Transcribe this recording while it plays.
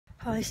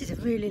Hi, this is a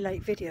really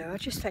late video. I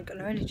just ain't got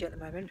no energy at the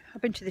moment.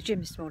 I've been to the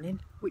gym this morning,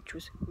 which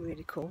was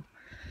really cool,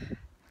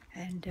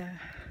 and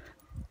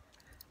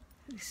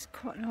it's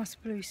quite nice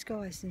blue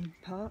skies in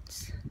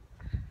parts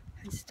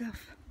and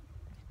stuff.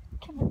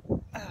 Come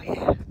on. Oh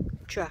yeah,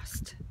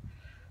 trust.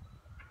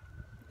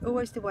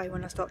 Always the way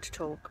when I start to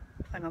talk.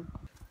 Hang on.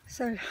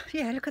 So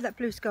yeah, look at that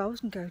blue sky. I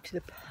was going to go to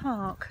the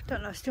park.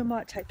 Don't know, I still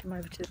might take them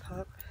over to the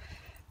park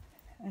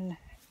and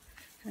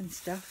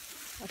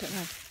stuff. I don't know.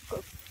 I've got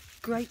a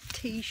great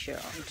t-shirt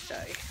on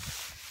today.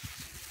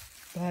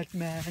 Bad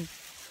man.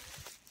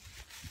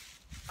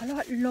 I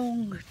like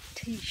long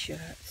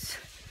t-shirts.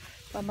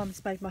 My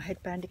mum's made my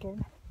headband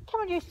again.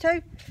 Come on, you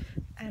two.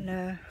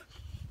 And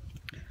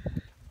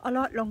I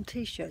like long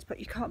t-shirts, but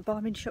you can't buy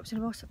them in shops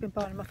anymore, so I've been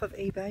buying them off of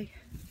eBay,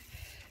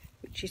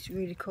 which is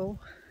really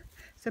cool.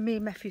 So me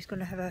and Matthew's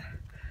going to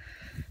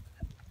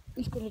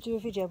he's going to do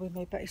a video with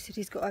me, but he said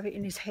he's got to have it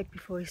in his head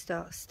before he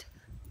starts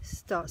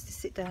to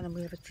sit down and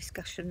we have a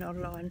discussion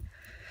online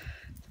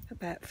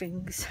about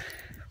things,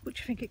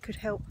 which I think it could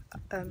help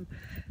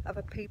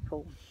other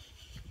people.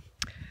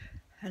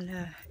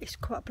 And it's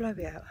quite a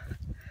blowout.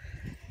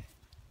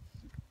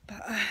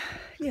 But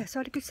yeah, so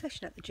I had a good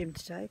session at the gym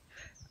today.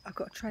 I've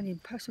got a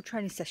personal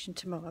training session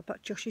tomorrow,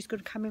 but Josh is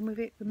going to come in with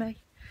me.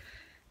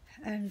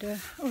 And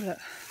oh look,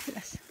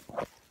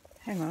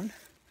 hang on.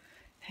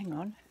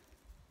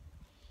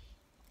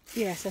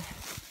 Yeah,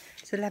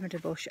 it's a lavender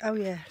bush. Oh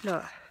yeah,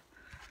 look.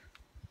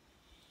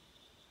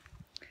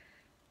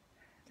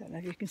 Don't know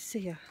if you can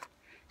see her.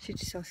 She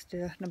decides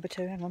to do number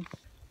 2. Hang on.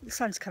 The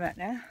sun's come out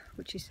now,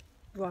 which is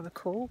rather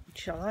cool,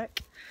 which I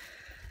like.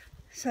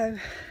 So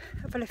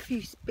I've had a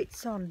few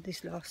bits on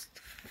this last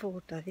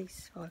 5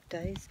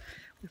 days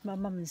with my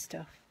mum and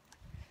stuff.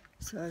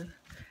 So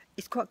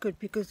it's quite good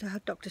because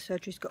her doctor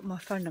surgery's got my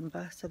phone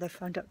number, so they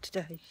phoned up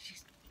today.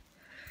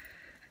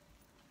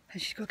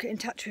 And she's got to get in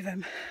touch with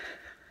them.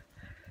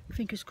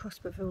 Fingers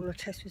crossed with all her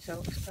test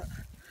results, but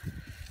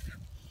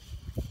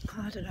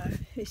I don't know.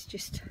 It's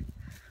just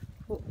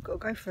what we've got to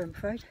go for, I'm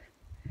afraid.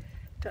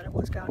 Don't know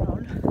what's going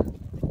on,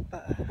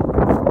 but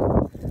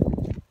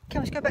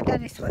let's go back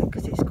down this way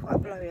because it's quite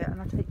blowy out,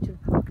 and I'll take you to the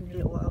park in a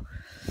little while.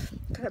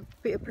 Look at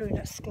that bit of blue in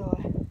that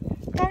sky.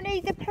 Don't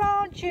eat the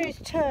plant juice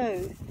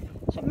too,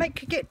 so it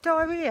make you get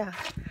diarrhea.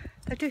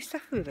 They do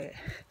stuff with it.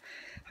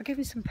 I give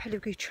him some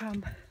pedigree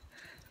chum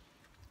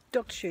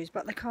dog shoes,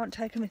 but they can't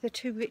take them if they're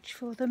too rich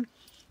for them.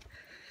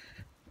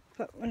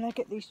 But when I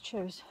get these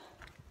chews,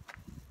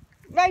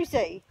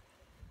 Rosie,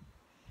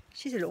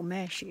 she's a little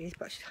mare, she is,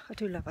 but I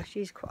do love her.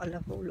 She's quite a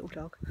lovable little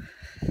dog.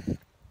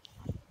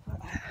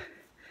 But,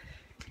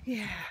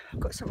 yeah, I've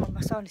got something on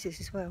my sinuses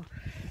as well,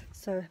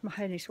 so my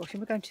hair needs washing.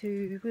 We went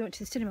to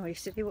the cinema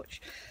yesterday. What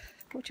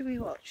did we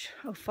watch?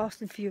 Oh,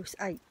 Fast and Furious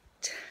 8.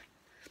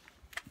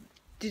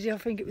 Did y'all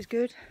think it was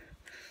good?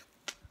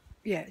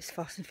 Yeah, it's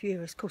Fast and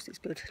Furious. Of course it's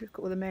good. Look at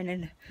all the men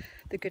and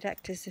the good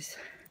actors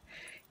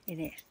in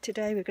it.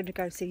 Today we're going to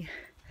go see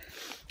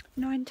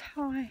Nine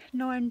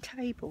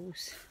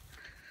Tables.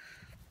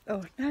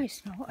 Oh no,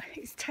 it's not.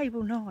 It's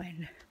Table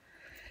 9.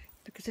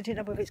 Because I didn't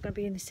know whether it's going to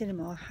be in the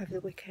cinema over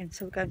the weekend,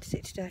 so we're going to see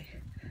it today,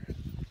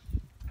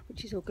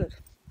 which is all good.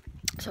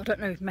 So I don't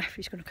know if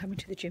Matthew's going to come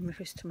into the gym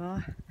with us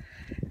tomorrow.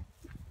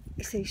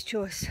 It's his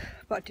choice,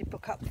 but I did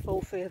book up for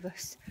all 3 of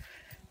us.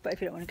 But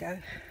if you don't want to go,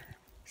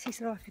 it's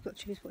his life. You've got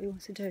to choose what he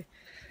wants to do.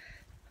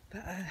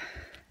 But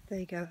there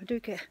you go. I do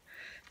get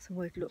some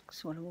weird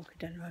looks when I'm walking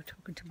down the road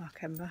talking to my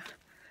camera.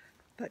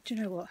 But do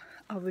you know what?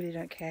 I really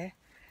don't care.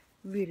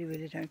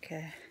 Really don't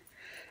care.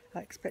 I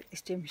expect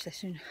this gym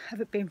session. I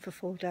haven't been for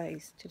 4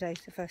 days.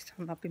 Today's the first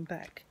time I've been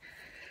back.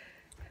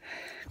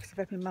 Because I've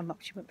had my mum up.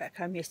 She went back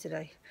home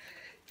yesterday.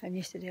 And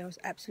yesterday I was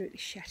absolutely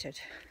shattered.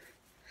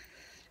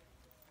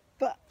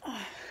 But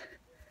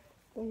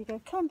there you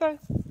go. Come on, bro.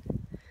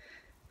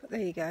 But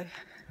there you go.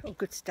 All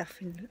good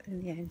stuff in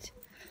the end.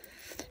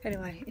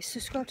 Anyway,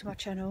 subscribe to my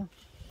channel.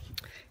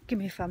 Give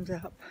me a thumbs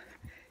up.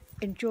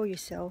 Enjoy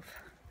yourself.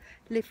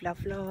 Live,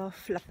 love,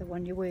 laugh. Love the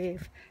one you're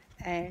with.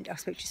 And I'll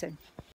speak to you soon.